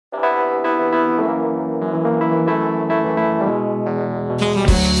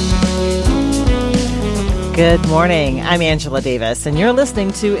Good morning. I'm Angela Davis, and you're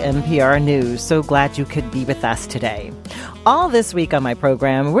listening to NPR News. So glad you could be with us today. All this week on my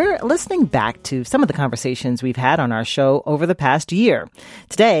program, we're listening back to some of the conversations we've had on our show over the past year.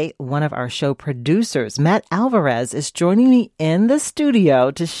 Today, one of our show producers, Matt Alvarez, is joining me in the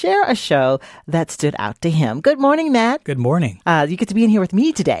studio to share a show that stood out to him. Good morning, Matt. Good morning. You get to be in here with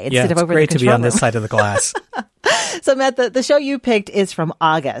me today instead of over great the to be on this side of the glass. So, Matt, the show you picked is from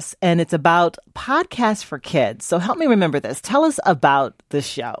August, and it's about podcasts for kids. So help me remember this. Tell us about this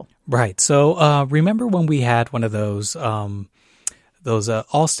show. Right. So remember when we had one of those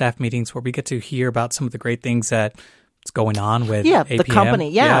all-staff meetings where we get to hear about some of the great things that's going on with APM? The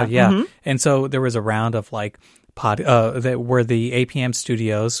company. Yeah. Mm-hmm. And so there was a round of where the APM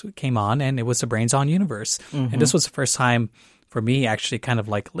studios came on, and it was the Brains On universe. Mm-hmm. And this was the first time for me actually kind of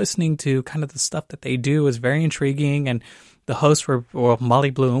like listening to kind of the stuff that they do is very intriguing. And the host Molly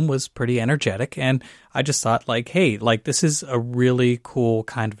Bloom was pretty energetic. And I just thought hey, this is a really cool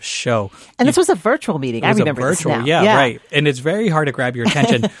kind of show. And this was a virtual meeting. I remember this now. Yeah, right. And it's very hard to grab your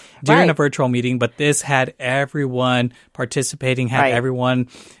attention during a virtual meeting, but this had everyone participating, everyone.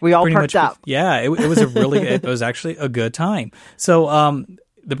 We all perked up. Yeah, it was it was actually a good time. So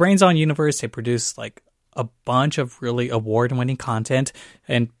the Brains On universe, they produced a bunch of really award-winning content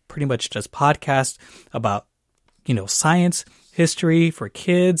and pretty much just podcasts about science, history for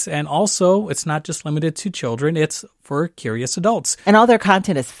kids, and also it's not just limited to children, it's for curious adults. And all their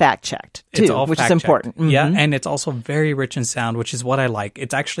content is fact-checked, too, which is important. Mm-hmm. Yeah, and it's also very rich in sound, which is what I like.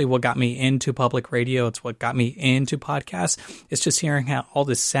 It's actually what got me into public radio. It's what got me into podcasts. It's just hearing how all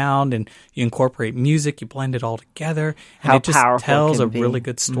this sound, and you incorporate music, you blend it all together, and it just tells a really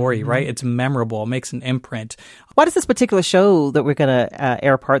good story, right? It's memorable. It makes an imprint. Why does this particular show that we're going to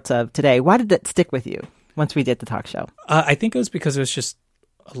air parts of today, why did it stick with you? Once we did the talk show? I think it was because it was just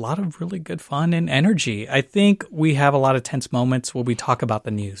a lot of really good fun and energy. I think we have a lot of tense moments where we talk about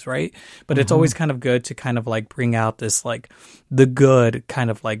the news, right? But it's always kind of good to kind of bring out this the good,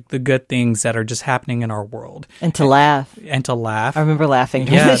 kind of the good things that are just happening in our world. And to laugh. I remember laughing.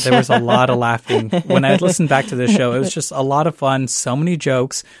 Yeah, there was a lot of laughing. When I listened back to this show, it was just a lot of fun. So many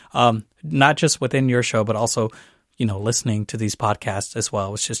jokes, not just within your show, but also, listening to these podcasts as well.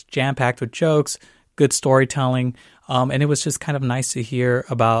 It was just jam-packed with jokes, good storytelling, and it was just kind of nice to hear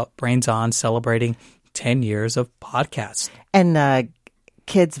about Brains On celebrating 10 years of podcasts. And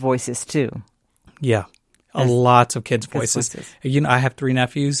kids' voices, too. Yeah, lots of kids' voices. I have 3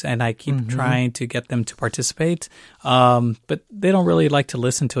 nephews, and I keep trying to get them to participate, but they don't really like to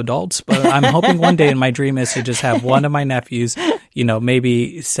listen to adults. But I'm hoping one day, and my dream is to just have one of my nephews,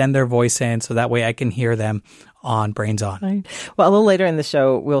 maybe send their voice in so that way I can hear them on Brains On. Right. Well, a little later in the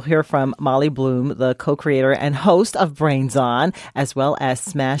show, we'll hear from Molly Bloom, the co-creator and host of Brains On, as well as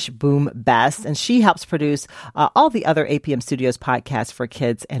Smash Boom Best. And she helps produce all the other APM Studios podcasts for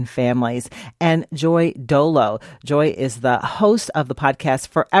kids and families. And Joy Dolo. Joy is the host of the podcast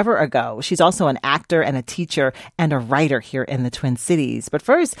Forever Ago. She's also an actor and a teacher and a writer here in the Twin Cities. But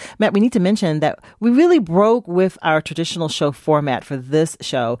first, Matt, we need to mention that we really broke with our traditional show format for this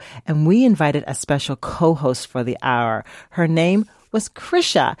show, and we invited a special co-host for the hour. Her name was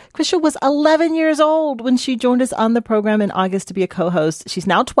Krisha. Krisha was 11 years old when she joined us on the program in August to be a co-host. She's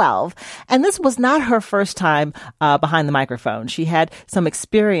now 12. And this was not her first time behind the microphone. She had some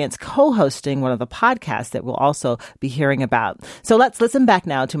experience co-hosting one of the podcasts that we'll also be hearing about. So let's listen back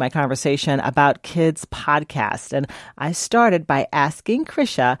now to my conversation about kids' podcasts. And I started by asking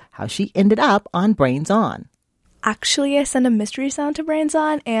Krisha how she ended up on Brains On. Actually, I sent a mystery sound to Brains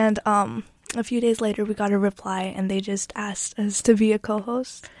On, and a few days later, we got a reply, and they just asked us to be a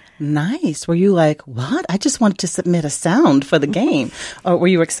co-host. Nice. Were you like, what? I just wanted to submit a sound for the game. Or were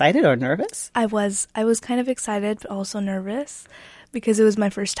you excited or nervous? I was kind of excited, but also nervous, because it was my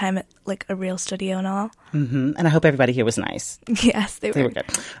first time at a real studio and all. Mm-hmm. And I hope everybody here was nice. Yes, they were good.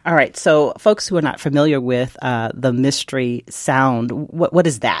 All right. So folks who are not familiar with the mystery sound, what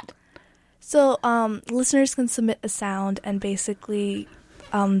is that? So listeners can submit a sound, and basically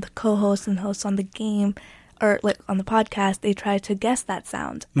the co-host and hosts on the game, or on the podcast, they try to guess that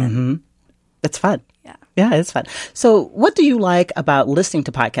sound. Mm-hmm. It's fun. Yeah. Yeah, it's fun. So what do you like about listening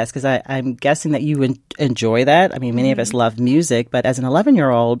to podcasts? Because I'm guessing that you enjoy that. I mean, many of us love music, but as an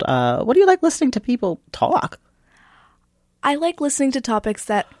 11-year-old, what do you like listening to people talk? I like listening to topics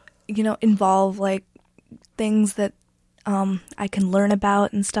that, involve things that I can learn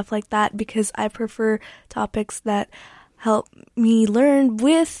about and stuff like that, because I prefer topics that help me learn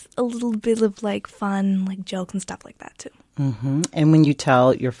with a little bit of fun, jokes and stuff like that too. Mm-hmm. And when you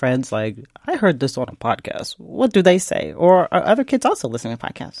tell your friends, I heard this on a podcast, what do they say? Or are other kids also listening to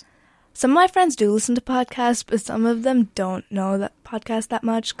podcasts? Some of my friends do listen to podcasts, but some of them don't know that podcast that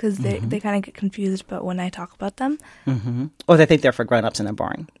much because they kind of get confused about when I talk about them. Mm-hmm. Or they think they're for grown-ups and they're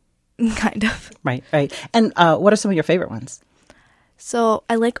boring. Kind of. Right. And what are some of your favorite ones? So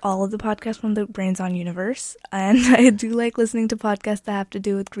I like all of the podcasts from the Brains On universe, and I do like listening to podcasts that have to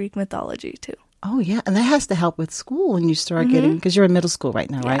do with Greek mythology, too. Oh, yeah. And that has to help with school when you start getting, because you're in middle school right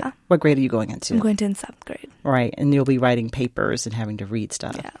now, right? What grade are you going into? I'm going to in 7th grade. Right. And you'll be writing papers and having to read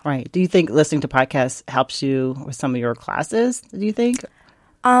stuff. Yeah. Right. Do you think listening to podcasts helps you with some of your classes, do you think?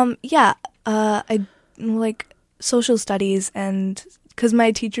 Yeah. I like social studies, and because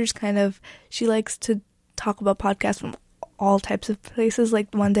my teacher's she likes to talk about podcasts from all types of places.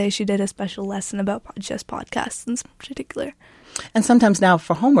 Like one day she did a special lesson about just podcasts in particular. And sometimes now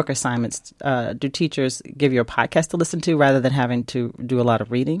for homework assignments, do teachers give you a podcast to listen to rather than having to do a lot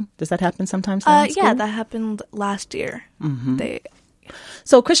of reading? Does that happen sometimes now in school? Yeah, that happened last year. Mm-hmm.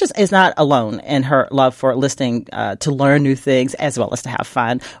 So Christian is not alone in her love for listening to learn new things as well as to have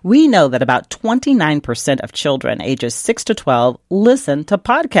fun. We know that about 29% of children ages 6 to 12 listen to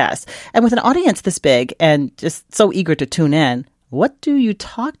podcasts. And with an audience this big and just so eager to tune in, what do you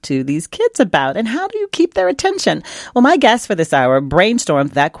talk to these kids about, and how do you keep their attention? Well, my guest for this hour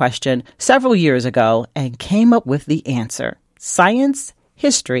brainstormed that question several years ago and came up with the answer: science,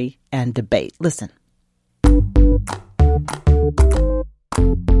 history, and debate. Listen.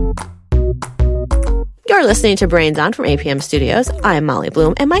 You're listening to Brains On from APM Studios. I'm Molly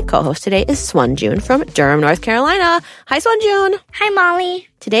Bloom, and my co-host today is Swan June from Durham, North Carolina. Hi, Swan June. Hi, Molly.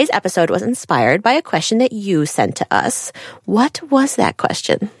 Today's episode was inspired by a question that you sent to us. What was that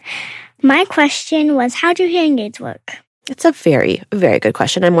question? My question was, how do hearing aids work? It's a very, very good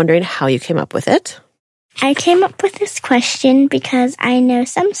question. I'm wondering how you came up with it. I came up with this question because I know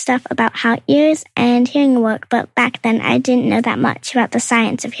some stuff about how ears and hearing work, but back then I didn't know that much about the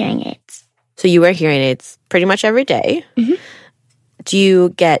science of hearing aids. So you wear hearing aids pretty much every day. Mm-hmm. Do you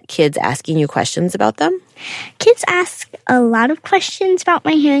get kids asking you questions about them? Kids ask a lot of questions about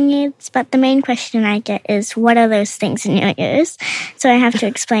my hearing aids, but the main question I get is, what are those things in your ears? So I have to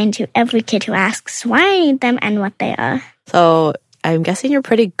explain to every kid who asks why I need them and what they are. So I'm guessing you're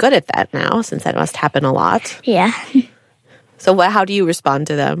pretty good at that now, since that must happen a lot. Yeah. So how do you respond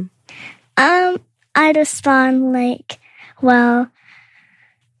to them? I respond like, well,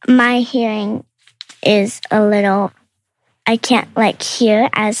 my hearing is a little, I can't hear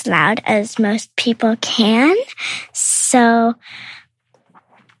as loud as most people can. So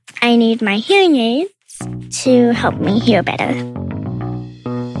I need my hearing aids to help me hear better.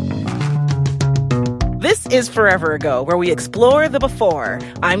 This is Forever Ago, where we explore the before.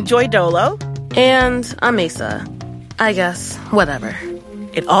 I'm Joy Dolo. And I'm Asa. I guess, whatever.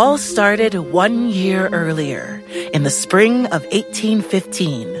 It all started 1 year earlier, in the spring of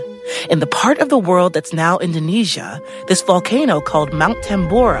 1815. In the part of the world that's now Indonesia, this volcano called Mount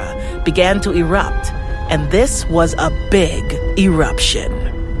Tambora began to erupt, and this was a big eruption.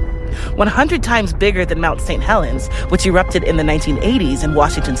 100 times bigger than Mount St. Helens, which erupted in the 1980s in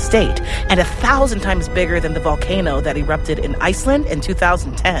Washington state, and 1,000 times bigger than the volcano that erupted in Iceland in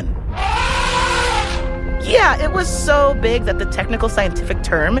 2010. Yeah, it was so big that the technical scientific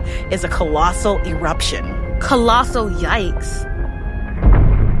term is a colossal eruption. Colossal yikes.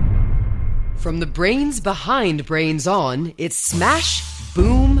 From the brains behind Brains On, it's Smash,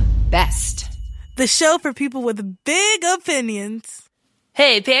 Boom, Best. The show for people with big opinions.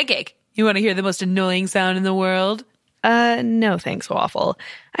 Hey, Pancake, you want to hear the most annoying sound in the world? No thanks, Waffle.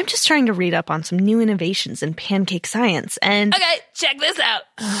 I'm just trying to read up on some new innovations in pancake science and... Okay, check this out.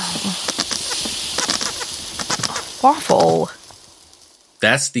 Waffle.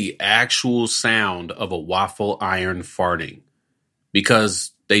 That's the actual sound of a waffle iron farting.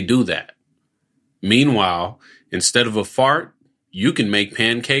 Because they do that. Meanwhile, instead of a fart, you can make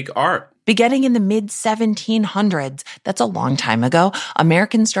pancake art. Beginning in the mid-1700s, that's a long time ago,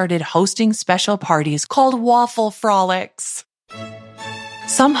 Americans started hosting special parties called waffle frolics.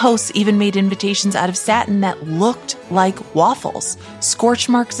 Some hosts even made invitations out of satin that looked like waffles, scorch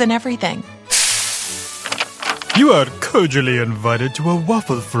marks and everything. You are cordially invited to a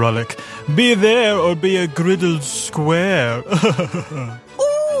waffle frolic. Be there or be a griddled square.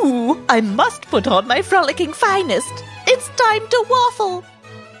 Ooh, I must put on my frolicking finest. It's time to waffle.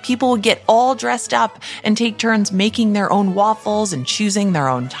 People would get all dressed up and take turns making their own waffles and choosing their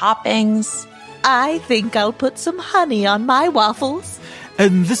own toppings. I think I'll put some honey on my waffles.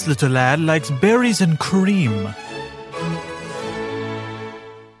 And this little lad likes berries and cream.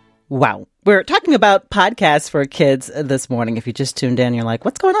 Wow. We're talking about podcasts for kids this morning. If you just tuned in, you're like,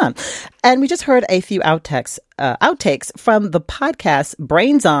 what's going on? And we just heard a few outtakes from the podcast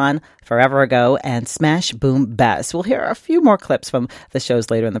Brains On, Forever Ago, and Smash Boom Best. We'll hear a few more clips from the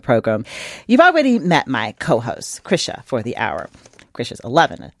shows later in the program. You've already met my co-host, Krisha, for the hour. Krisha's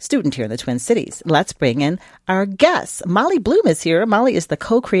 11, a student here in the Twin Cities. Let's bring in our guests. Molly Bloom is here. Molly is the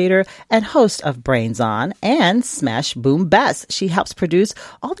co-creator and host of Brains On and Smash Boom Best. She helps produce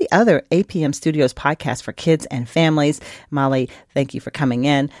all the other APM Studios podcasts for kids and families. Molly, thank you for coming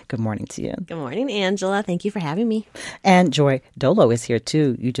in. Good morning to you. Good morning, Angela. Thank you for having me. And Joy Dolo is here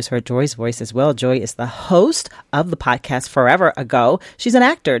too. You just heard Joy's voice as well. Joy is the host of the podcast Forever Ago. She's an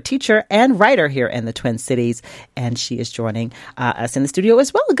actor, teacher, and writer here in the Twin Cities, and she is joining us in the studio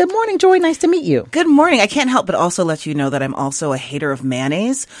as well. Good morning, Joy. Nice to meet you. Good morning. I can't help but also let you know that I'm also a hater of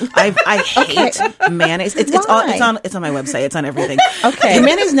mayonnaise. I hate mayonnaise. It's on my website. It's on everything. Okay. And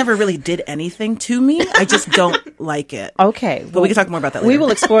mayonnaise never really did anything to me. I just don't like it. Okay. But we can talk more about that later. We will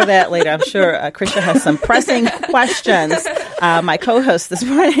explore that later. I'm sure Krisha has some pressing questions. My co-host this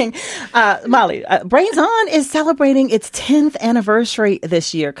morning, Molly, Brains On is celebrating its 10th anniversary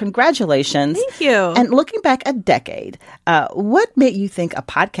this year. Congratulations. Thank you. And looking back a decade, what made you think a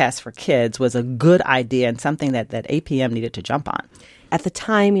podcast for kids was a good idea and something that APM needed to jump on? At the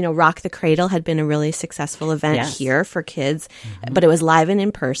time, Rock the Cradle had been a really successful event here for kids, but it was live and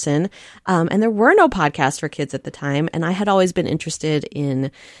in person. And there were no podcasts for kids at the time. And I had always been interested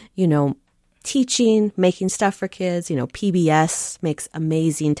in, teaching, making stuff for kids. PBS makes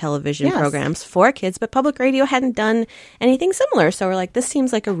amazing television programs for kids, but public radio hadn't done anything similar. So we're like, this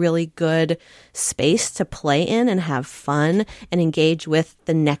seems like a really good space to play in and have fun and engage with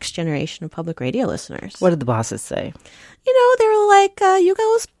the next generation of public radio listeners. What did the bosses say? They were like,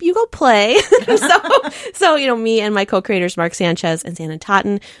 you go play. So, me and my co-creators, Mark Sanchez and Xanon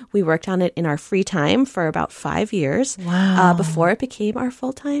Totten, we worked on it in our free time for about 5 years. Wow. Before it became our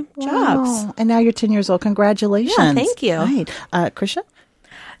full-time jobs. And now you're 10 years old. Congratulations. Yeah, thank you. Right. Krisha?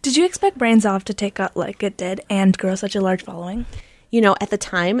 Did you expect Brains Off to take out like it did and grow such a large following? At the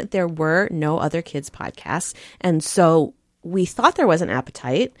time, there were no other kids' podcasts. And so we thought there was an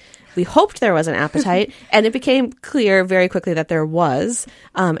appetite. We hoped there was an appetite, and it became clear very quickly that there was.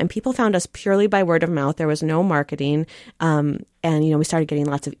 And people found us purely by word of mouth. There was no marketing. And, we started getting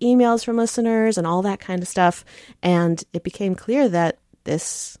lots of emails from listeners and all that kind of stuff. And it became clear that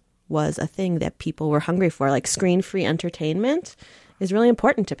this was a thing that people were hungry for, like screen-free entertainment is really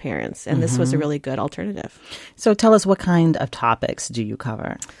important to parents, and this was a really good alternative. So tell us, what kind of topics do you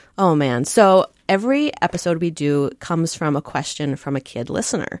cover? Oh, man. So every episode we do comes from a question from a kid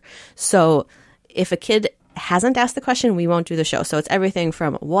listener. So if a kid hasn't asked the question, we won't do the show. So it's everything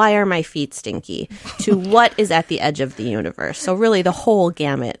from why are my feet stinky to what is at the edge of the universe. So really the whole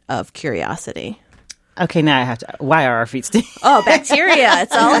gamut of curiosity. Okay, now I have to. Why are our feet stinky? Oh, bacteria.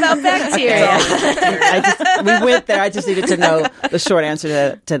 It's all about bacteria. We went there. I just needed to know the short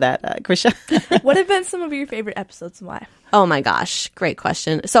answer to that, Krisha. What have been some of your favorite episodes and why? Oh my gosh, great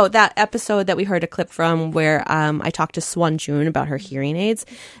question. So that episode that we heard a clip from where I talked to Swan June about her hearing aids,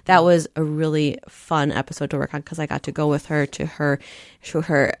 that was a really fun episode to work on because I got to go with her to her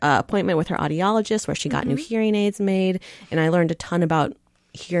appointment with her audiologist where she got new hearing aids made, and I learned a ton about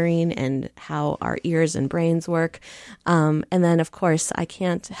hearing and how our ears and brains work. And then, of course, I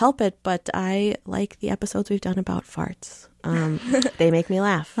can't help it, but I like the episodes we've done about farts. They make me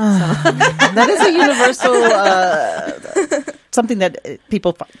laugh. So. That is a universal something that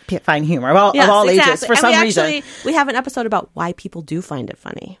people find humor of all ages for some reason. We have an episode about why people do find it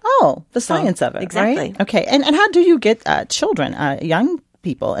funny. Oh, the science of it. Exactly. Right? Okay. And how do you get children, young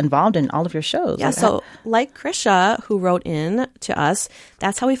people involved in all of your shows? Yeah, so like Krisha, who wrote in to us,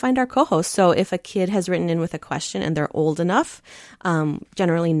 that's how we find our co-hosts. So if a kid has written in with a question and they're old enough,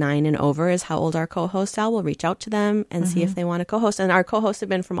 generally 9 and over is how old our co-hosts are. We'll reach out to them and see if they want to co-host. And our co-hosts have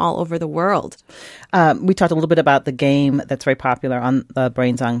been from all over the world. We talked a little bit about the game that's very popular on the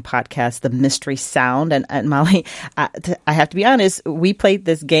Brains On podcast, the Mystery Sound. And Molly, I have to be honest, we played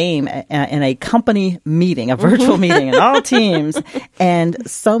this game in a company meeting, a virtual meeting, and all teams. And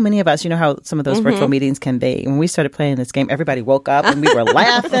so many of us, you know how some of those virtual meetings can be. When we started playing this game, everybody woke up and we were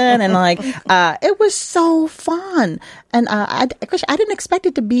laughing and it was so fun. And I didn't expect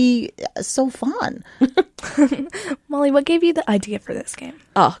it to be so fun. Molly, what gave you the idea for this game?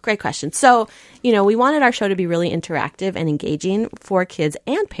 Oh, great question. So, we wanted our show to be really interactive and engaging for kids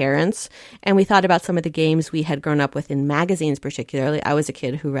and parents. And we thought about some of the games we had grown up with in magazines, particularly. I was a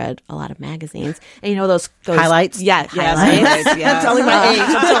kid who read a lot of magazines. And those highlights? Yeah, highlights. Yeah. That's only my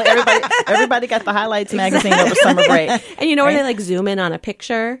until everybody got the highlights magazine over summer break. And you know where they like zoom in on a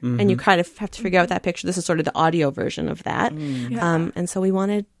picture and you kind of have to figure out that picture. This is sort of the audio version of that. And so we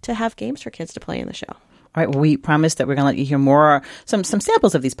wanted to have games for kids to play in the show. All right. Well, we promised that we're going to let you hear more, some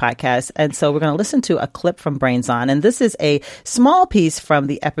samples of these podcasts. And so we're going to listen to a clip from Brains On. And this is a small piece from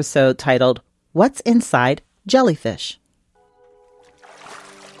the episode titled, What's Inside Jellyfish?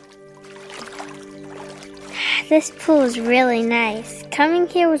 This pool is really nice. Coming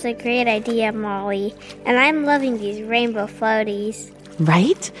here was a great idea, Molly. And I'm loving these rainbow floaties.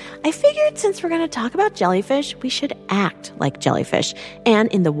 Right? I figured since we're going to talk about jellyfish, we should act like jellyfish.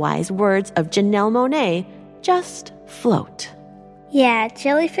 And in the wise words of Janelle Monáe, just float. Yeah,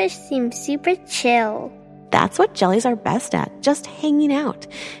 jellyfish seem super chill. That's what jellies are best at, just hanging out.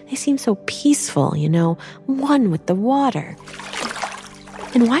 They seem so peaceful, one with the water.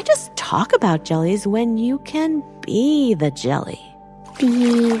 And why just talk about jellies when you can be the jelly? Be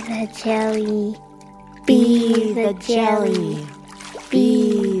the jelly. Be the jelly.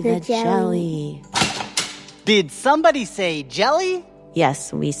 Be the jelly. Did somebody say jelly?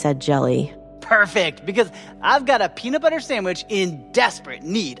 Yes, we said jelly. Perfect, because I've got a peanut butter sandwich in desperate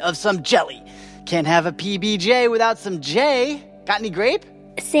need of some jelly. Can't have a PBJ without some J. Got any grape?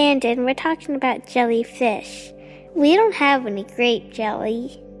 Sandon, we're talking about jellyfish. We don't have any grape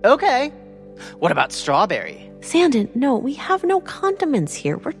jelly. Okay. What about strawberry? Sandon, no, we have no condiments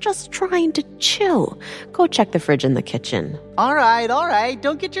here. We're just trying to chill. Go check the fridge in the kitchen. All right.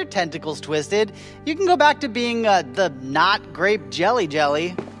 Don't get your tentacles twisted. You can go back to being the not grape jelly.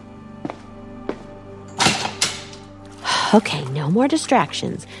 Okay, no more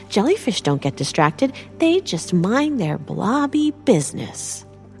distractions. Jellyfish don't get distracted. They just mind their blobby business.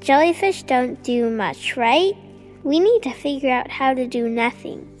 Jellyfish don't do much, right? We need to figure out how to do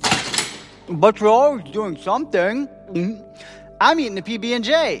nothing. But you're always doing something. I'm eating a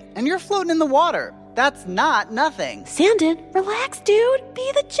PB&J, and you're floating in the water. That's not nothing. Sandon, relax, dude.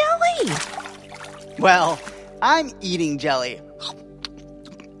 Be the jelly. Well, I'm eating jelly.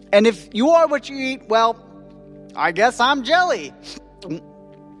 And if you are what you eat, well, I guess I'm jelly.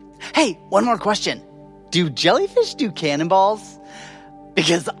 Hey, one more question. Do jellyfish do cannonballs?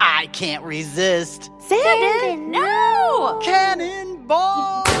 Because I can't resist. Sandon, no!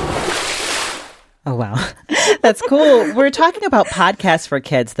 Cannonball! Oh, wow. That's cool. We're talking about podcasts for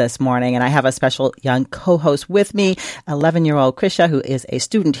kids this morning, and I have a special young co-host with me, 11-year-old Krisha, who is a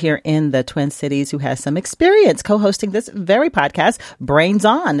student here in the Twin Cities who has some experience co-hosting this very podcast, Brains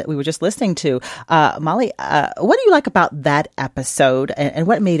On, that we were just listening to. Molly, what do you like about that episode, and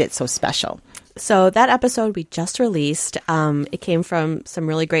what made it so special? So that episode we just released, it came from some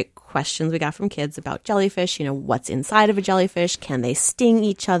really great questions we got from kids about jellyfish. What's inside of a jellyfish? Can they sting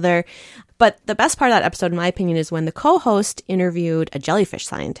each other? But the best part of that episode, in my opinion, is when the co-host interviewed a jellyfish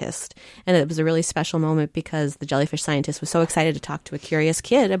scientist. And it was a really special moment because the jellyfish scientist was so excited to talk to a curious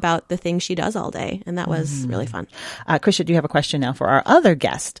kid about the things she does all day. And that was really fun. Krisha, do you have a question now for our other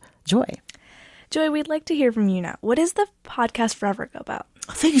guest, Joy? Joy, we'd like to hear from you now. What is the podcast Forever Ago about?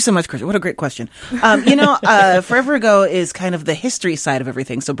 Thank you so much, Krisha. What a great question. Forever Ago is kind of the history side of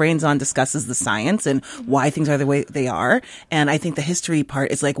everything. So Brains On discusses the science and why things are the way they are. And I think the history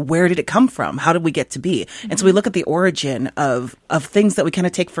part is like, where did it come from? How did we get to be? And so we look at the origin of things that we kind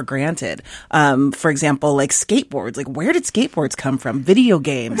of take for granted. For example, like skateboards. Like, where did skateboards come from? Video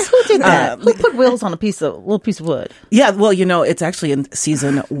games. Who did that? Who put wheels on a little piece of wood? Yeah, well, it's actually in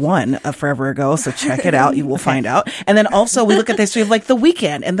season 1 of Forever Ago. So check it out. You will find out. And then also we look at the history of like the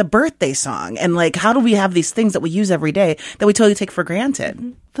Weekend and the birthday song, and like, how do we have these things that we use every day that we totally take for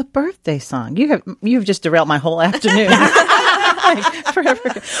granted? The birthday song. You've just derailed my whole afternoon.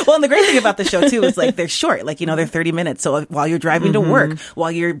 Well, and the great thing about the show too is like they're short, like they're 30 minutes. So while you're driving to work,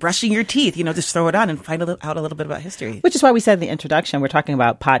 while you're brushing your teeth, just throw it on and find out a little bit about history. Which is why we said in the introduction we're talking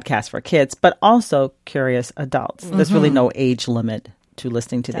about podcasts for kids, but also curious adults. There's really no age limit to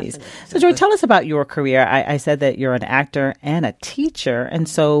listening to these. So Joy, tell us about your career. I said that you're an actor and a teacher. And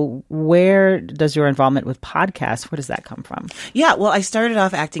so where does your involvement with podcasts, where does that come from? Yeah, well, I started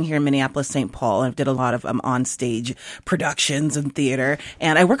off acting here in Minneapolis, St. Paul. I did a lot of on-stage productions and theater.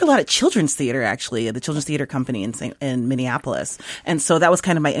 And I work a lot at children's theater, actually, at the Children's Theater Company in Minneapolis. And so that was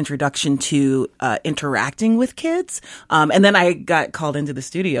kind of my introduction to interacting with kids. And then I got called into the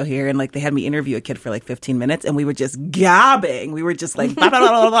studio here, and like they had me interview a kid for like 15 minutes, and we were just gabbing. We were just like, blah, blah, blah,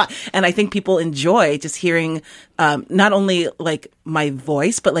 blah, blah. And I think people enjoy just hearing not only like my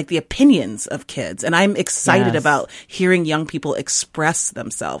voice, but like the opinions of kids. And I'm excited about hearing young people express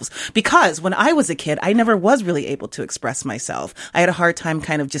themselves, because when I was a kid, I never was really able to express myself. I had a hard time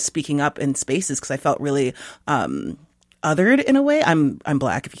kind of just speaking up in spaces because I felt really othered in a way. I'm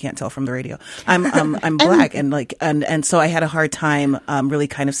Black, if you can't tell from the radio. I'm Black, and so I had a hard time really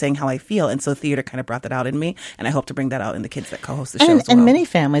kind of saying how I feel, and so theater kind of brought that out in me, and I hope to bring that out in the kids that co-host the show as well. And many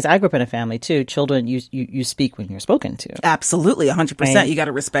families, I grew up in a family too. Children, you speak when you're spoken to. Absolutely, 100%. Right. You got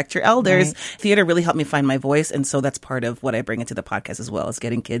to respect your elders. Right. Theater really helped me find my voice, and so that's part of what I bring into the podcast as well, is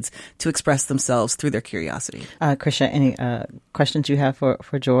getting kids to express themselves through their curiosity. Krisha, any questions you have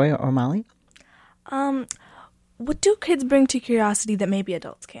for Joy or Molly? What do kids bring to curiosity that maybe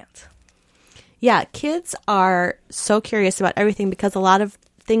adults can't? Yeah, kids are so curious about everything because a lot of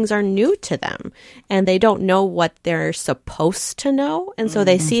things are new to them and they don't know what they're supposed to know. And so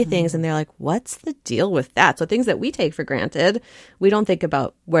they see things and they're like, what's the deal with that? So things that we take for granted, we don't think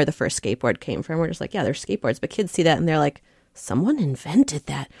about where the first skateboard came from. We're just like, yeah, there's skateboards. But kids see that and they're like, someone invented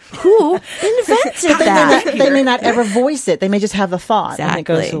that. Who invented that? They may not ever voice it. They may just have the thought and it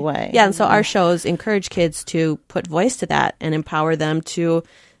goes away. Yeah, and so our shows encourage kids to put voice to that and empower them to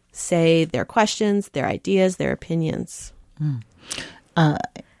say their questions, their ideas, their opinions.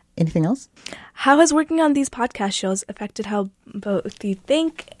 Anything else? How has working on these podcast shows affected how both you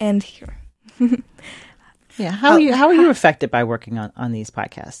think and hear? Yeah, how are you affected by working on these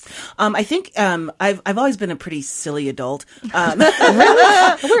podcasts? I think I've always been a pretty silly adult. Really?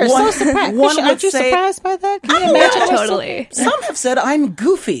 We're so surprised. Aren't you surprised by that? Can you imagine? Totally. Some have said I'm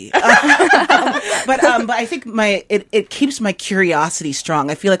goofy, but I think it keeps my curiosity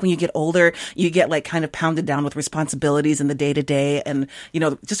strong. I feel like when you get older, you get like kind of pounded down with responsibilities in the day to day, and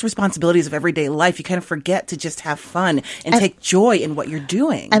just responsibilities of everyday life. You kind of forget to just have fun and take joy in what you're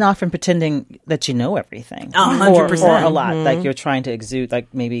doing, and often pretending that you know everything. 100%. Or a lot. Like you're trying to exude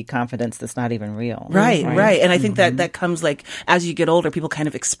like maybe confidence that's not even real. Right. And I think that comes like as you get older, people kind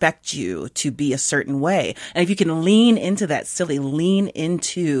of expect you to be a certain way. And if you can lean into that lean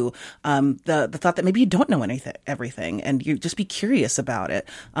into the thought that maybe you don't know everything and you just be curious about it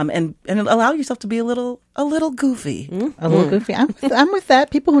and allow yourself to be a little goofy. A little goofy. I'm with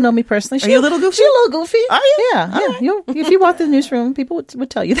that. People who know me personally. Are you a little goofy? She's a little goofy. Are you? Yeah. Yeah. If you walk through the newsroom, people would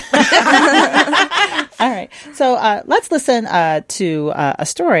tell you that. All right. So let's listen to a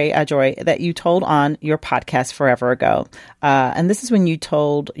story, Joy, that you told on your podcast forever ago. And this is when you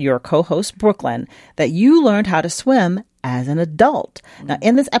told your co-host, Brooklyn, that you learned how to swim as an adult. Now,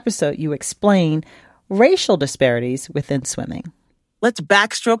 in this episode, you explain racial disparities within swimming. Let's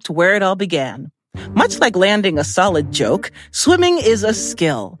backstroke to where it all began. Much like landing a solid joke, swimming is a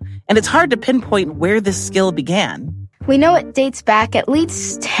skill, and it's hard to pinpoint where this skill began. We know it dates back at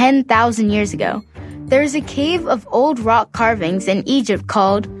least 10,000 years ago. There is a cave of old rock carvings in Egypt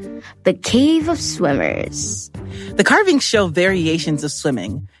called the Cave of Swimmers. The carvings show variations of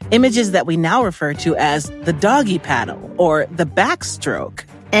swimming, images that we now refer to as the doggy paddle or the backstroke.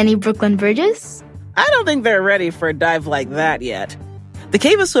 Any Brooklyn Bridges? I don't think they're ready for a dive like that yet. The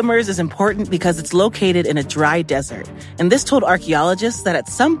Cave of Swimmers is important because it's located in a dry desert, and this told archaeologists that at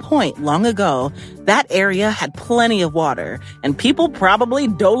some point long ago, that area had plenty of water, and people probably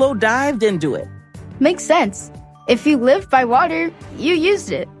dolo dived into it. Makes sense. If you lived by water, you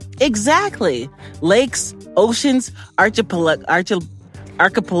used it. Exactly. Lakes, oceans, archipelagos.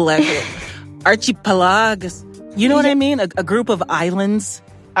 You know what I mean? A group of islands.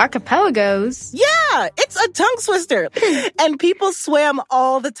 Archipelagos? Yeah, it's a tongue twister. And people swam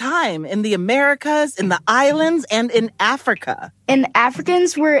all the time in the Americas, in the islands, and in Africa. And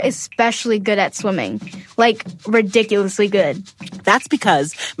Africans were especially good at swimming. Like, ridiculously good. That's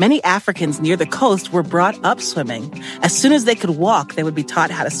because many Africans near the coast were brought up swimming. As soon as they could walk, they would be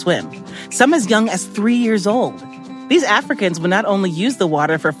taught how to swim. Some as young as 3 years old. These Africans would not only use the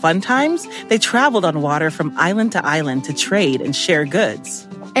water for fun times, they traveled on water from island to island to trade and share goods.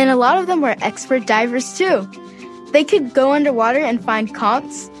 And a lot of them were expert divers too. They could go underwater and find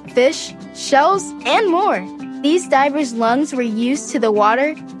conchs, fish, shells, and more. These divers' lungs were used to the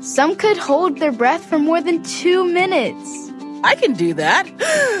water. Some could hold their breath for more than 2 minutes. I can do that.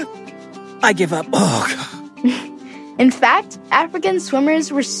 I give up. Oh, God. In fact, African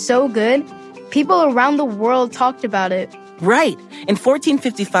swimmers were so good, people around the world talked about it. Right. In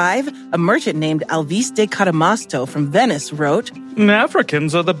 1455, a merchant named Alvis de Cadamosto from Venice wrote,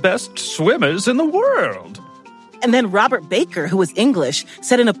 Africans are the best swimmers in the world. And then Robert Baker, who was English,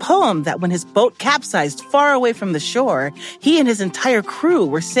 said in a poem that when his boat capsized far away from the shore, he and his entire crew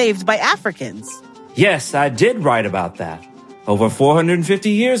were saved by Africans. Yes, I did write about that. Over 450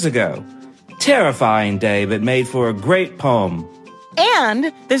 years ago. Terrifying day, but made for a great poem.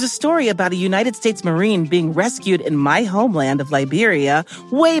 And there's a story about a United States Marine being rescued in my homeland of Liberia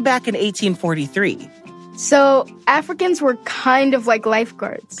way back in 1843. So Africans were kind of like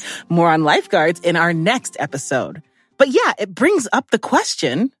lifeguards. More on lifeguards in our next episode. But yeah, it brings up the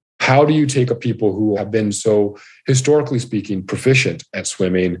question. How do you take people who have been so, historically speaking, proficient at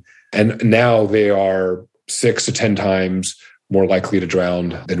swimming, and now they are 6 to 10 times more likely to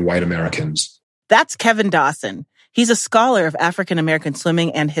drown than white Americans? That's Kevin Dawson. He's a scholar of African American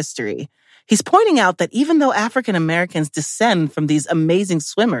swimming and history. He's pointing out that even though African Americans descend from these amazing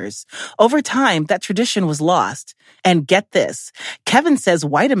swimmers, over time that tradition was lost. And get this, Kevin says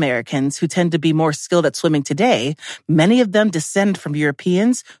white Americans who tend to be more skilled at swimming today, many of them descend from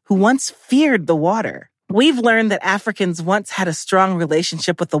Europeans who once feared the water. We've learned that Africans once had a strong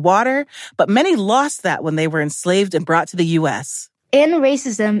relationship with the water, but many lost that when they were enslaved and brought to the U.S. And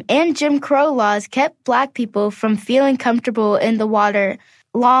racism and Jim Crow laws kept Black people from feeling comfortable in the water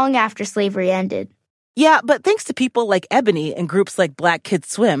long after slavery ended. Yeah, but thanks to people like Ebony and groups like Black Kids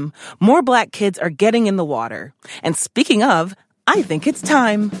Swim, more Black kids are getting in the water. And speaking of, I think it's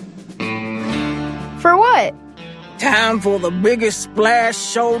time. For what? Time for the biggest splash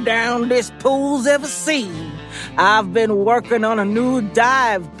showdown this pool's ever seen. I've been working on a new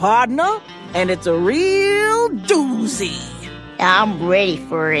dive, partner, and it's a real doozy. I'm ready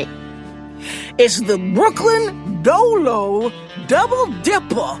for it. It's the Brooklyn Dolo Double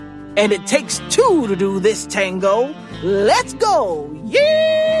Dipper, and it takes 2 to do this tango. Let's go!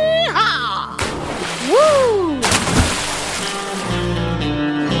 Yeehaw! Woo!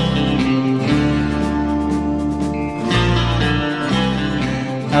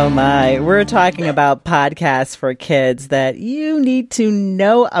 Oh my, we're talking about podcasts for kids that you need to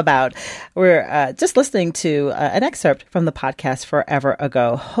know about. We're just listening to an excerpt from the podcast Forever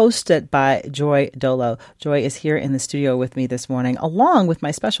Ago, hosted by Joy Dolo. Joy is here in the studio with me this morning, along with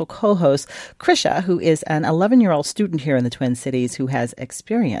my special co-host, Krisha, who is an 11-year-old student here in the Twin Cities who has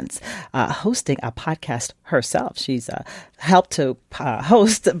experience hosting a podcast herself. She's helped to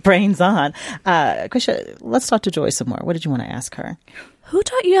host Brains On. Krisha, let's talk to Joy some more. What did you want to ask her? Who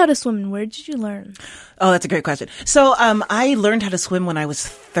taught you how to swim and where did you learn? Oh, that's a great question. So I learned how to swim when I was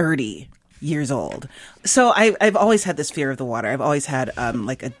 30 years old. So I've always had this fear of the water. I've always had I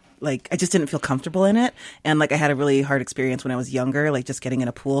just didn't feel comfortable in it. And I had a really hard experience when I was younger, just getting in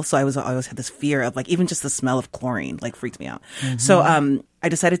a pool. So I always had this fear of even just the smell of chlorine, freaked me out. Mm-hmm. So I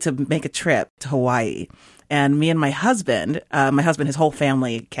decided to make a trip to Hawaii. And me and my husband, his whole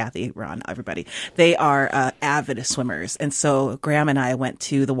family, Kathy, Ron, everybody, they are avid swimmers. And so Graham and I went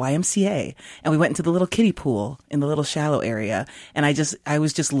to the YMCA and we went into the little kiddie pool in the little shallow area. And I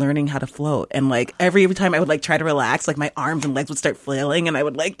was just learning how to float. And every time I would try to relax, my arms and legs would start flailing and I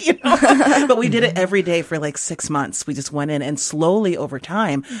would but we did it every day for 6 months. We just went in and slowly over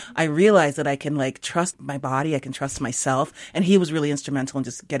time, I realized that I can trust my body. I can trust myself. And he was really instrumental in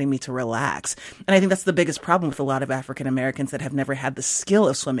just getting me to relax. And I think that's the biggest problem with a lot of African Americans that have never had the skill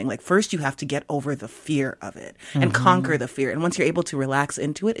of swimming. First you have to get over the fear of it and conquer the fear. And once you're able to relax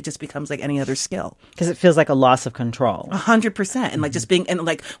into it, it just becomes like any other skill. Because it feels like a loss of control. 100%. And just being, and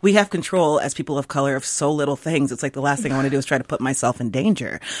we have control as people of color of so little things. It's the last thing I want to do is try to put myself in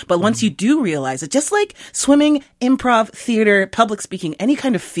danger. But once you do realize it, just like swimming, improv, theater, public speaking, any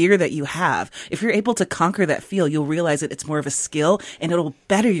kind of fear that you have, if you're able to conquer that fear, you'll realize that it's more of a skill and it'll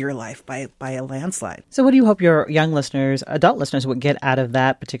better your life by a landslide. So what do you hope your young listeners, adult listeners, would get out of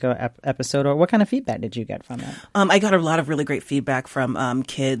that particular episode, or what kind of feedback did you get from it? I got a lot of really great feedback from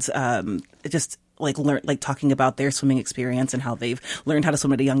kids, talking about their swimming experience and how they've learned how to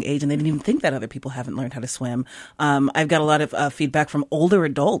swim at a young age, and they didn't even think that other people haven't learned how to swim. I've got a lot of feedback from older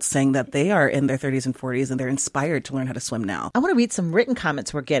adults saying that they are in their 30s and 40s and they're inspired to learn how to swim now. I want to read some written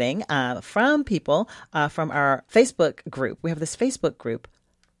comments we're getting from people from our Facebook group. We have this Facebook group,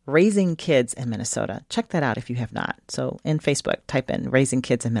 Raising Kids in Minnesota. Check that out if you have not. So in Facebook, type in Raising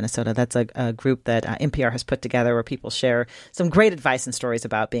Kids in Minnesota. That's a group that NPR has put together where people share some great advice and stories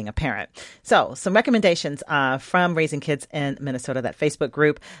about being a parent. So some recommendations from Raising Kids in Minnesota, that Facebook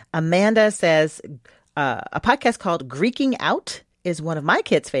group. Amanda says a podcast called Greeking Out is one of my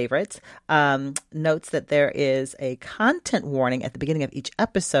kids' favorites. Notes that there is a content warning at the beginning of each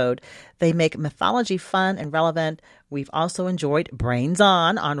episode. They make mythology fun and relevant. We've also enjoyed Brains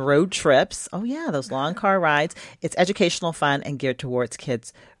On road trips. Oh yeah, those long car rides. It's educational, fun, and geared towards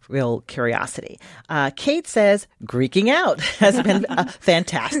kids' real curiosity. Kate says Greeking Out has been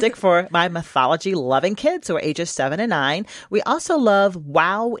fantastic for my mythology-loving kids who are ages 7 and 9. We also love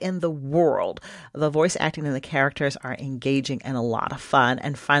Wow in the World. The voice acting and the characters are engaging and a lot of fun.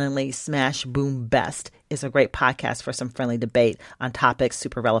 And finally, Smash Boom Best is a great podcast for some friendly debate on topics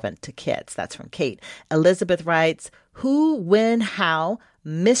super relevant to kids. That's from Kate. Elizabeth writes, Who, When, How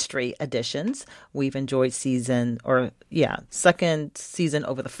mystery editions. We've enjoyed second season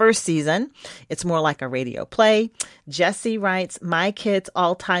over the first season. It's more like a radio play. Jesse writes, my kids'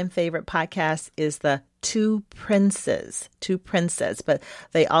 all-time favorite podcast is the Two Princes, but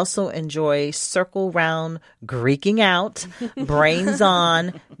they also enjoy Circle Round, Greeking Out, Brains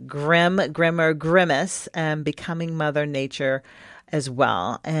On, Grimmer, Grimace, and Becoming Mother Nature as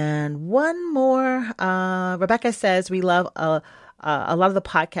well. And one more, Rebecca says we love a lot of the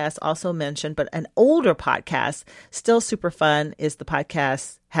podcasts also mentioned, but an older podcast, still super fun, is the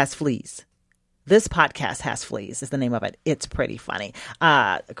podcast Has Fleas. This podcast Has Fleas is the name of it. It's pretty funny.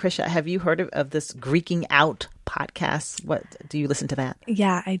 Krisha, have you heard of this Greeking Out podcast? What do you listen to that?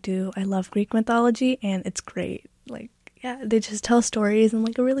 Yeah, I do. I love Greek mythology, and it's great. They just tell stories in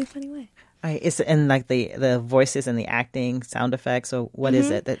a really funny way. Right. It's in the voices and the acting, sound effects. So what is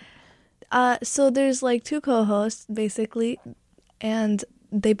it that? So there's two co-hosts basically, and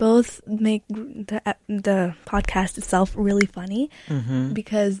they both make the podcast itself really funny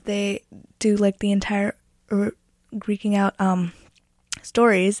because they do the entire Greeking Out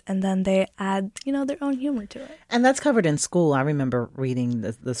stories, and then they add their own humor to it. And that's covered in school. I remember reading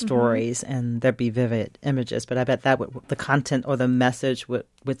the stories, and there'd be vivid images. But I bet that the content or the message would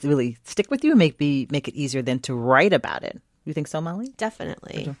really stick with you and make it easier then to write about it. You think so, Molly?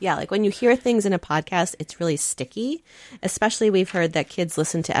 Definitely. Yeah, when you hear things in a podcast, it's really sticky. Especially we've heard that kids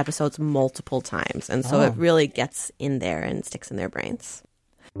listen to episodes multiple times. And so it really gets in there and sticks in their brains.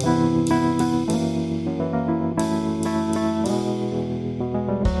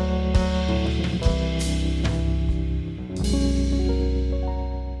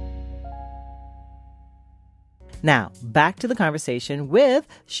 Now, back to the conversation with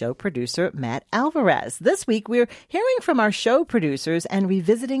show producer Matt Alvarez. This week, we're hearing from our show producers and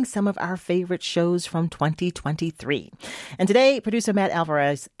revisiting some of our favorite shows from 2023. And today, producer Matt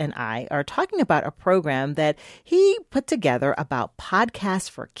Alvarez and I are talking about a program that he put together about podcasts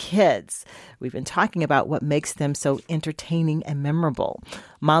for kids. We've been talking about what makes them so entertaining and memorable.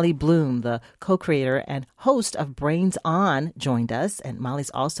 Molly Bloom, the co-creator and host of Brains On, joined us. And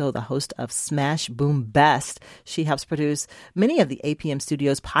Molly's also the host of Smash Boom Best. She helps produce many of the APM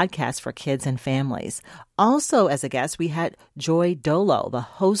Studios podcasts for kids and families. Also, as a guest, we had Joy Dolo, the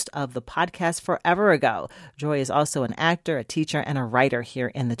host of the podcast Forever Ago. Joy is also an actor, a teacher, and a writer here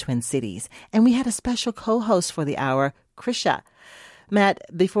in the Twin Cities. And we had a special co-host for the hour, Krisha. Matt,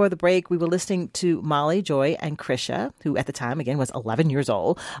 before the break, we were listening to Molly, Joy, and Krisha, who at the time, again, was 11 years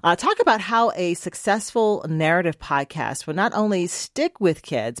old, talk about how a successful narrative podcast will not only stick with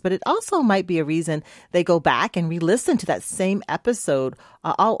kids, but it also might be a reason they go back and re-listen to that same episode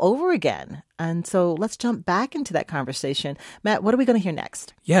all over again. And so let's jump back into that conversation. Matt, what are we going to hear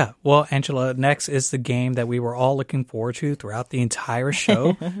next? Yeah, well, Angela, next is the game that we were all looking forward to throughout the entire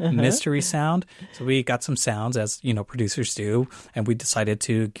show, Mystery Sound. So we got some sounds, as producers do, and we decided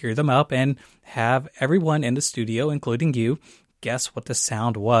to gear them up and have everyone in the studio, including you, guess what the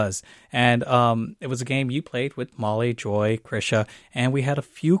sound was. And it was a game you played with Molly, Joy, Krisha, and we had a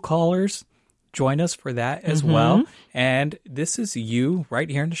few callers join us for that as well. And this is you right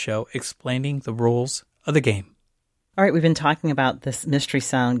here in the show explaining the rules of the game. All right, we've been talking about this Mystery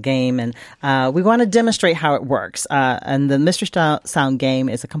Sound game, and we want to demonstrate how it works. And the Mystery Sound game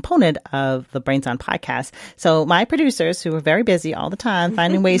is a component of the Brains On podcast. So my producers, who are very busy all the time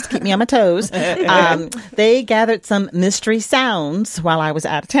finding ways to keep me on my toes, they gathered some mystery sounds while I was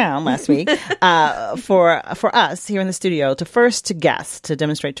out of town last week for us here in the studio to guess, to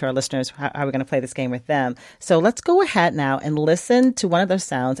demonstrate to our listeners how we're going to play this game with them. So let's go ahead now and listen to one of those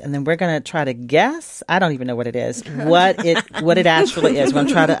sounds, and then we're going to try to guess. I don't even know what it is. What it actually is. We're going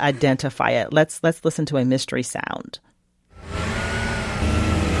to try to identify it. Let's listen to a mystery sound.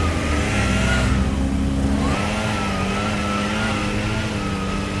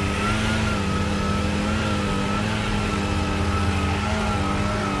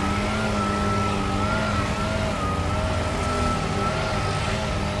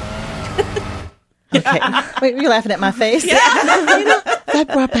 Okay. Wait, you're laughing at my face? Yeah. That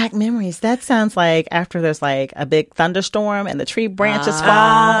brought back memories. That sounds like after there's a big thunderstorm and the tree branches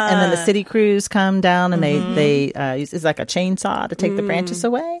fall, and then the city crews come down and they use it's like a chainsaw to take the branches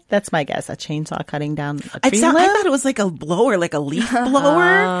away. That's my guess. A chainsaw cutting down a tree limb. I thought it was like a blower, like a leaf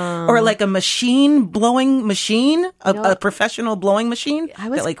blower, or like a blowing machine, a professional blowing machine. I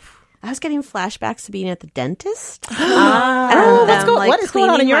was getting flashbacks to being at the dentist. What is going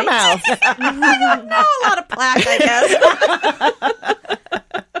on in your mouth? A lot of plaque, I guess.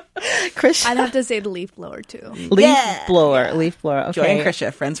 Krisha? I'd have to say the leaf blower, too. Leaf blower. Okay. Joy and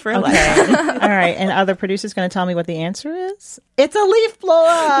Krisha, friends for life. All right. And are the producers going to tell me what the answer is? It's a leaf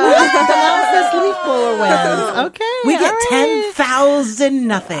blower. This leaf blower wins. Okay. We get 10,000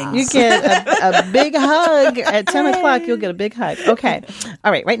 nothings. You get a big hug at 10 o'clock. You'll get a big hug. Okay.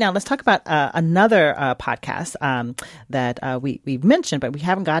 All right. Right now, let's talk about another podcast that we've mentioned, but we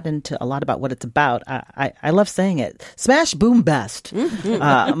haven't gotten into a lot about what it's about. I love saying it. Smash Boom Best.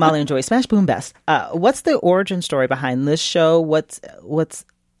 Molly and Joy, Smash Boom Best. What's the origin story behind this show? What's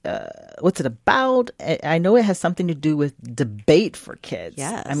it about? I know it has something to do with debate for kids.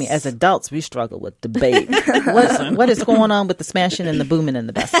 Yes. I mean, as adults, we struggle with debate. What is going on with the smashing and the booming and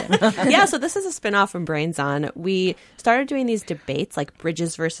the besting? Yeah, so this is a spinoff from Brains On. We started doing these debates like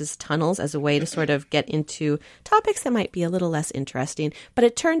bridges versus tunnels as a way to sort of get into topics that might be a little less interesting. But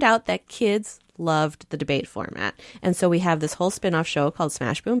it turned out that kids loved the debate format. And so we have this whole spin-off show called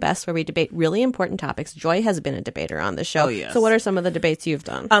Smash Boom Best where we debate really important topics. Joy has been a debater on the show. Oh, yes. So what are some of the debates you've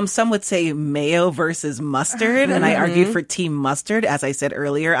done? Some would say mayo versus mustard, and I argued for team mustard. As I said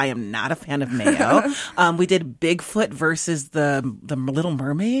earlier, I am not a fan of mayo. We did Bigfoot versus the Little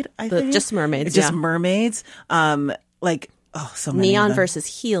Mermaid, I think. Just mermaids, Just mermaids. So many Neon versus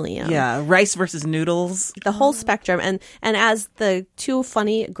helium. Yeah, rice versus noodles. The whole spectrum. And as the two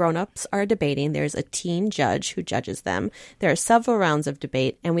funny grown-ups are debating, there's a teen judge who judges them. There are several rounds of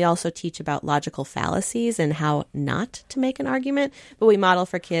debate, and we also teach about logical fallacies and how not to make an argument. But we model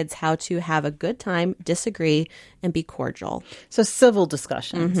for kids how to have a good time, disagree, and be cordial. So civil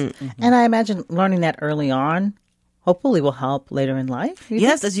discussions. And I imagine learning that early on hopefully will help later in life.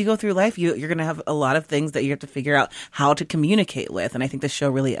 Yes, as you go through life, you're going to have a lot of things that you have to figure out how to communicate with. And I think the show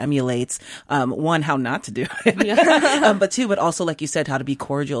really emulates, one, how not to do it. But two, but also, like you said, how to be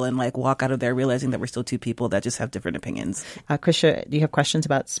cordial and like walk out of there realizing that we're still two people that just have different opinions. Krisha, do you have questions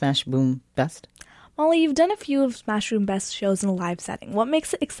about Smash Boom Best? Molly, you've done a few of Smash Boom Best shows in a live setting. What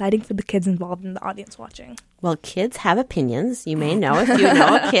makes it exciting for the kids involved in the audience watching? Well, kids have opinions. You may know if you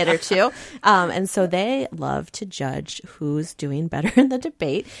know a kid or two. And so they love to judge who's doing better in the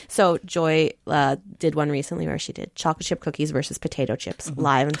debate. So Joy did one recently where she did chocolate chip cookies versus potato chips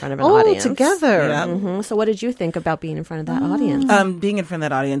live in front of an audience. Together. Yeah. So what did you think about being in front of that audience? Being in front of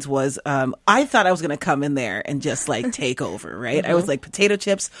that audience was, I thought I was going to come in there and just like take over, right? I was like, potato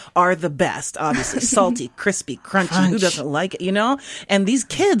chips are the best, obviously. Salty, crispy, crunchy. Who doesn't like it, you know? And these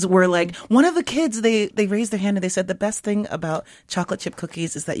kids were like, one of the kids, they raised their hand and they said the best thing about chocolate chip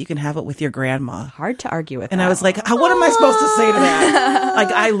cookies is that you can have it with your grandma. Hard to argue with. And I was like, what am I supposed to say to that? Like,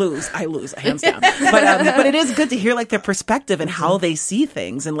 I lose, hands down. But it is good to hear like their perspective and how they see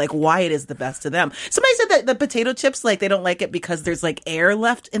things and like why it is the best to them. Somebody said that the potato chips, like they don't like it because there's like air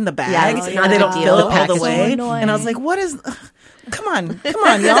left in the bag and they don't fill it all the way. And I was like, what is... Come on,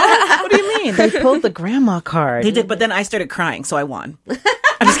 y'all. What do you mean? They pulled the grandma card. They did, but then I started crying, so I won.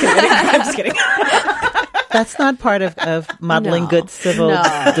 I'm just kidding. That's not part of modeling good civil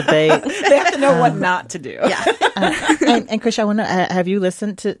debate. They have to know what not to do. Yeah. And Krish, I want to have you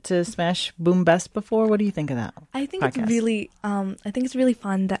listened to Smash Boom Best before? What do you think of that? I think it's really,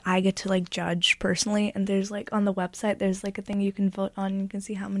 fun that I get to like judge personally. And there's like on the website, there's like a thing you can vote on. And you can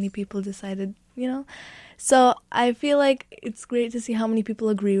see how many people decided, you know. So I feel like it's great to see how many people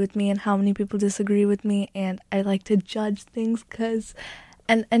agree with me and how many people disagree with me. And I like to judge things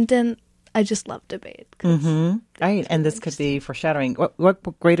and then I just love debate. Right, and this could be foreshadowing.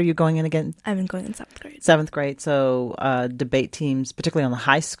 What grade are you going in again? I'm going in 7th grade. 7th grade. So debate teams, particularly on the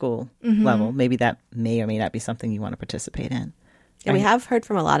high school level, maybe that may or may not be something you want to participate in. And we have heard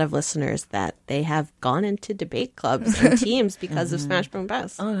from a lot of listeners that they have gone into debate clubs and teams because of Smash Boom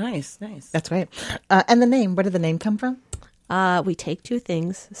Best. Oh, nice. That's great. And the name, where did the name come from? We take two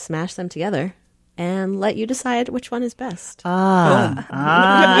things, smash them together, and let you decide which one is best.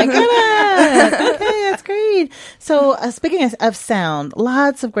 I get it. Okay, that's great. So speaking of sound,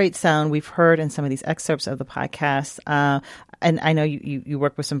 lots of great sound we've heard in some of these excerpts of the podcast. And I know you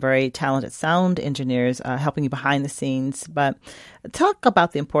work with some very talented sound engineers helping you behind the scenes. But talk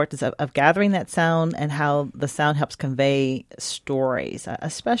about the importance of gathering that sound and how the sound helps convey stories,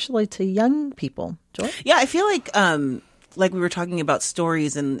 especially to young people. Joy? Yeah, I feel like we were talking about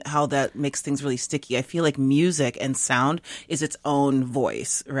stories and how that makes things really sticky. I feel like music and sound is its own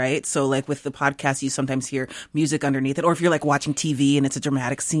voice, right? So like with the podcast, you sometimes hear music underneath it. Or if you're like watching TV and it's a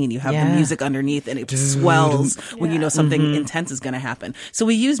dramatic scene, you have the music underneath and it swells when you know something intense is going to happen. So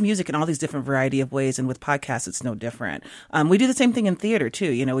we use music in all these different variety of ways. And with podcasts, it's no different. We do the same thing in theater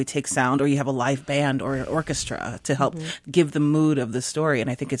too. You know, we take sound or you have a live band or an orchestra to help give the mood of the story. And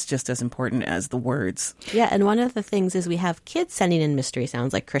I think it's just as important as the words. Yeah. And one of the things is we have kids sending in mystery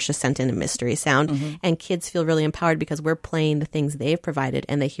sounds, like Krisha sent in a mystery sound, and kids feel really empowered because we're playing the things they've provided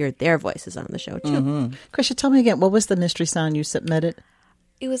and they hear their voices on the show too. Krisha, tell me again, what was the mystery sound you submitted?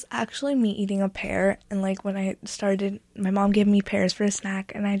 It was actually me eating a pear, and like when I started, my mom gave me pears for a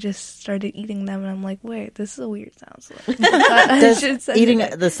snack, and I just started eating them, and I'm like, wait, this is a weird sound. So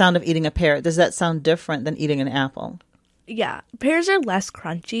The sound of eating a pear, does that sound different than eating an apple? Yeah, pears are less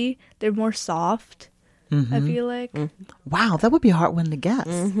crunchy. They're more soft, I feel like. Wow, that would be a hard one to guess.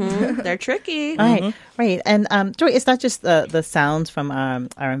 They're tricky. Right. And Joy, it's not just the sounds from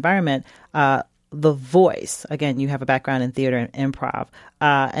our environment. The voice, again, you have a background in theater and improv.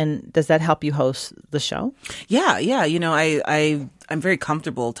 And does that help you host the show? Yeah. You know, I'm very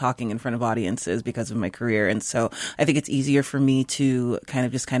comfortable talking in front of audiences because of my career. And so I think it's easier for me to kind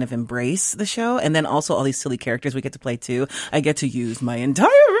of embrace the show. And then also all these silly characters we get to play too. I get to use my entire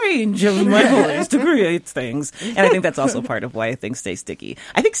range of my voice to create things. And I think that's also part of why things stay sticky.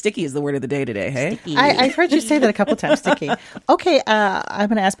 I think sticky is the word of the day today, hey? I've heard you say that a couple times, sticky. Okay, I'm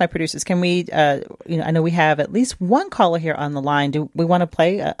going to ask my producers, can we, I know we have at least one caller here on the line. Do we want to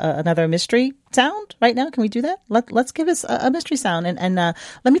play another mystery sound right now? Can we do that? Let's give us a mystery sound. And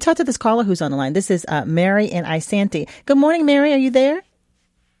let me talk to this caller who's on the line. This is Mary in Isanti. Good morning, Mary. Are you there?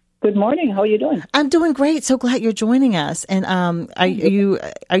 Good morning. How are you doing? I'm doing great. So glad you're joining us. And are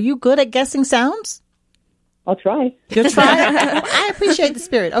you good at guessing sounds? I'll try. You'll try? I appreciate the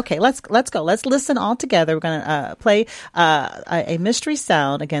spirit. Okay, let's go. Let's listen all together. We're going to play a mystery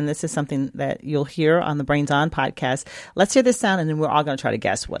sound. Again, this is something that you'll hear on the Brains On podcast. Let's hear this sound, and then we're all going to try to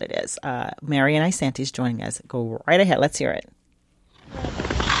guess what it is. Mary and Isanti is joining us. Go right ahead. Let's hear it.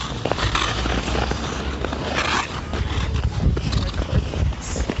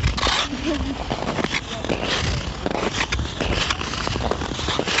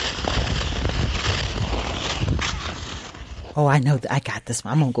 Oh, I know. I got this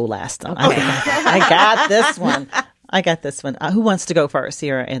one. I'm going to go last. I got this one. Who wants to go first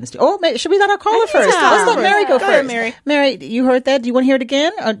here in the studio? Oh, should we let our caller first? Let's let Mary go first. Ahead, Mary. Mary, you heard that? Do you want to hear it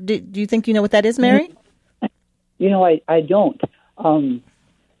again? Or do you think you know what that is, Mary? You know, I don't.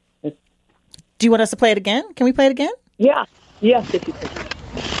 Do you want us to play it again? Can we play it again? Yeah. Yes, if you could.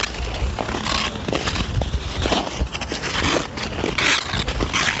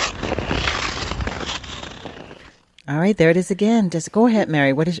 All right, there it is again. Just go ahead,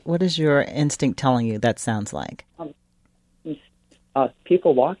 Mary. What is your instinct telling you that sounds like?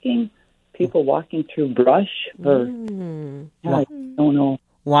 People walking through brush, or I don't know.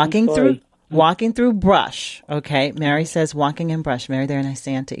 Walking through brush. Okay, Mary says walking in brush. Mary there in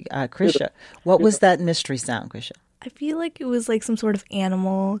Isanti. Krisha, what was that mystery sound, Krisha? I feel like it was like some sort of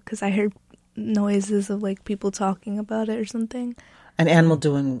animal because I heard noises of like people talking about it or something. An animal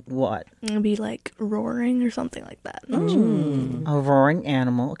doing what? It'd be like roaring or something like that. A roaring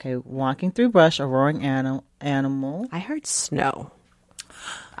animal. Okay, walking through brush, a roaring animal. I heard snow.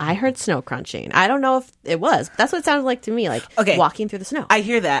 I heard snow crunching. I don't know if it was, but that's what it sounded like to me, like walking through the snow. I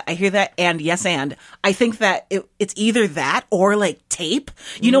hear that. And yes, and I think that it's either that or like tape.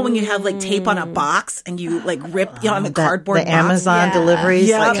 You know when you have like tape on a box and you like rip on the cardboard the box? Amazon deliveries.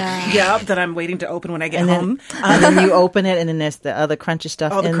 Yep, that I'm waiting to open when I get home. And then you open it and then there's the other crunchy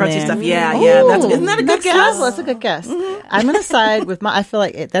stuff the crunchy there. stuff. Yeah. Isn't that a good guess? Level. That's a good guess. Mm-hmm. I'm going to side with I feel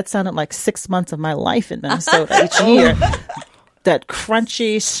like that sounded like 6 months of my life in Minnesota each year. That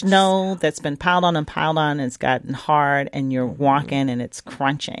crunchy snow that's been piled on, and it's gotten hard, and you're walking and it's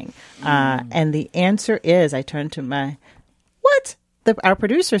crunching. And the answer is, I turn to our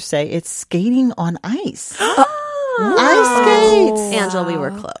producers say it's skating on ice. Ice skates. Angela, we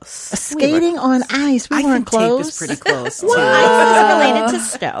were close. Skating on ice. We weren't close. Tape is pretty close. Ice is related to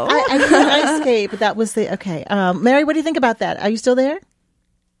snow. I knew ice skate, but that was okay. Mary, what do you think about that? Are you still there?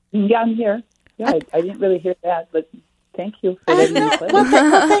 Yeah, I'm here. Yeah, I didn't really hear that, but thank you for letting me play. Well,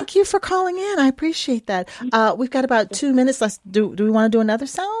 thank you for calling in. I appreciate that. We've got about 2 minutes. Do we want to do another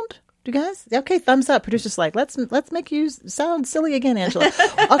sound? Do you guys? Okay, thumbs up. Producer's like, let's make you sound silly again, Angela.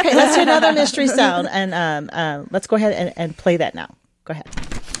 Okay, let's do another mystery sound, and let's go ahead and play that now. Go ahead.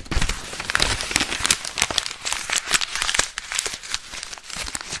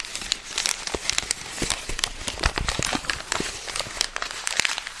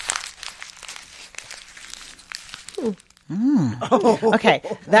 Okay,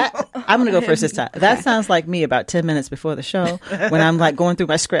 that I'm going to go first this time. That sounds like me about 10 minutes before the show when I'm like going through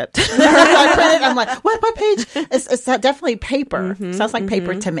my script. I print it, I'm like, what page? It's definitely paper. Sounds like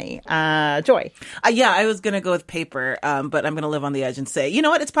paper to me. Joy. Yeah, I was going to go with paper, but I'm going to live on the edge and say, you know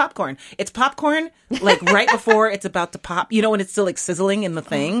what? It's popcorn. It's popcorn like right before it's about to pop. You know, when it's still like sizzling in the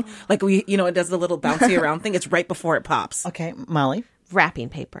thing, like it does the little bouncy around thing. It's right before it pops. Okay, Molly. Wrapping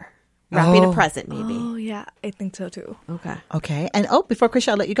paper. Wrapping a present, maybe. Oh, yeah. I think so, too. Okay. And before Krisha,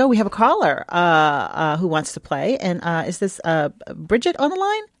 I'll let you go. We have a caller who wants to play. And is this Bridget on the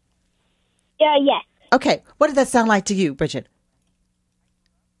line? Yes. Okay. What did that sound like to you, Bridget?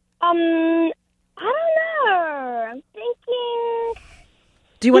 I don't know. I'm thinking.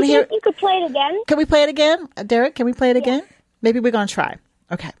 Do you want to hear? You could play it again. Can we play it again? Derek, can we play it again? Maybe we're going to try.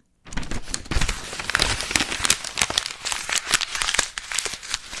 Okay.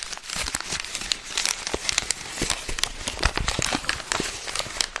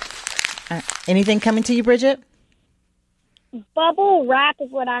 Anything coming to you, Bridget? Bubble wrap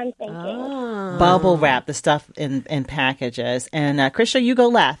is what I'm thinking. Bubble wrap, the stuff in packages. And Krisha, you go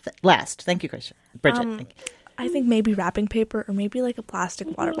last. Thank you, Krisha. Bridget. Thank you. I think maybe wrapping paper or maybe like a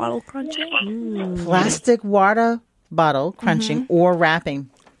plastic water bottle crunching. Plastic water bottle crunching or wrapping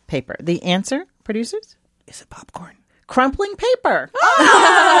paper. The answer, producers? Is it popcorn? Crumpling paper.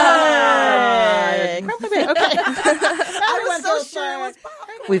 Crumpling paper. Okay. I was so sure it was popcorn.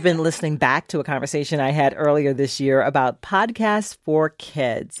 We've been listening back to a conversation I had earlier this year about podcasts for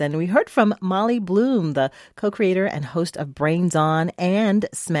kids. And we heard from Molly Bloom, the co-creator and host of Brains On and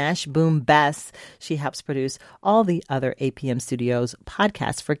Smash Boom Best. She helps produce all the other APM Studios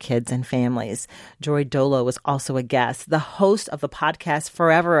podcasts for kids and families. Joy Dolo was also a guest, the host of the podcast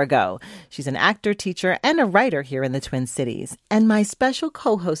Forever Ago. She's an actor, teacher, and a writer here in the Twin Cities. And my special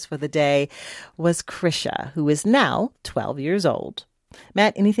co-host for the day was Krisha, who is now 12 years old.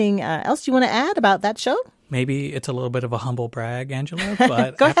 Matt, anything else you want to add about that show? Maybe it's a little bit of a humble brag, Angela,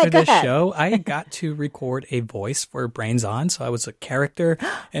 but Go after ahead, go this ahead. show, I got to record a voice for Brains On. So I was a character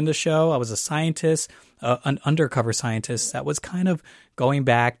in the show. I was a scientist, an undercover scientist that was kind of going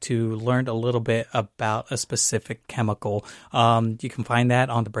back to learn a little bit about a specific chemical. You can find that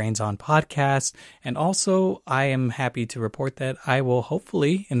on the Brains On podcast. And also, I am happy to report that I will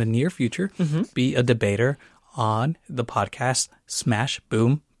hopefully, in the near future, be a debater on the podcast Smash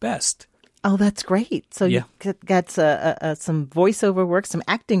Boom Best. Oh, that's great. So you got some voiceover work, some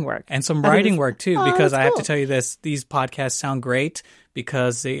acting work. And some writing work, too, because I have to tell you this, these podcasts sound great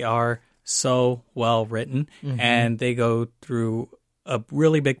because they are so well written and they go through a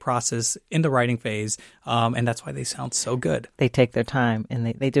really big process in the writing phase, and that's why they sound so good. They take their time, and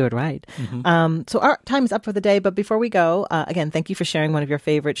they do it right. So our time is up for the day, but before we go, again, thank you for sharing one of your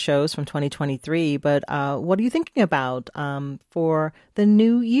favorite shows from 2023, but what are you thinking about for the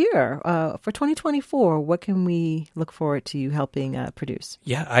new year? For 2024, what can we look forward to you helping produce?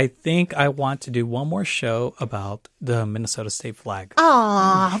 Yeah, I think I want to do one more show about the Minnesota state flag.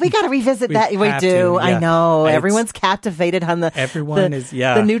 Oh, we got to revisit that. We have do. to, I yeah. know. Everyone's captivated on the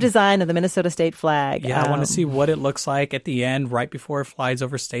new design of the Minnesota state flag. Yeah, I want to see what it looks like at the end, right before it flies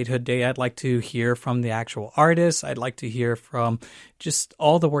over Statehood Day. I'd like to hear from the actual artists. I'd like to hear from just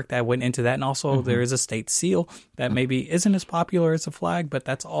all the work that went into that. And also there is a state seal that maybe isn't as popular as a flag, but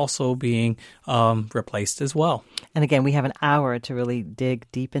that's also being replaced as well. And again, we have an hour to really dig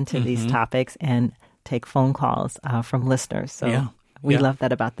deep into these topics and take phone calls from listeners. So we love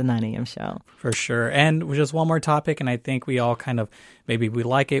that about the 9 a.m. show. For sure. And just one more topic, and I think we all kind of, maybe we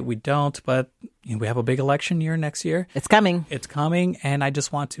like it, we don't, but we have a big election year next year. It's coming. It's coming, and I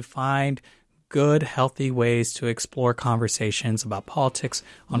just want to find good, healthy ways to explore conversations about politics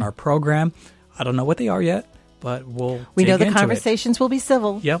on our program. I don't know what they are yet, but we know the into conversations will be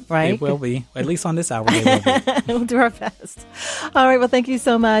civil. Yep, right? It will be. At least on this hour, they will be. We'll do our best. All right. Well, thank you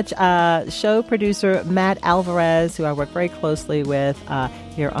so much. Show producer Matt Alvarez, who I work very closely with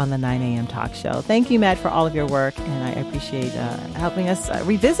here on the 9 a.m. talk show. Thank you, Matt, for all of your work, and I appreciate helping us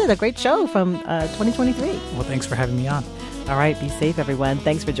revisit a great show from 2023. Well, thanks for having me on. All right. Be safe, everyone.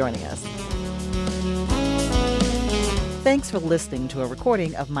 Thanks for joining us. Thanks for listening to a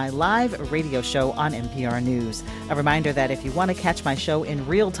recording of my live radio show on NPR News. A reminder that if you want to catch my show in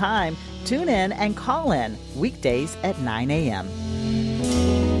real time, tune in and call in weekdays at 9 a.m.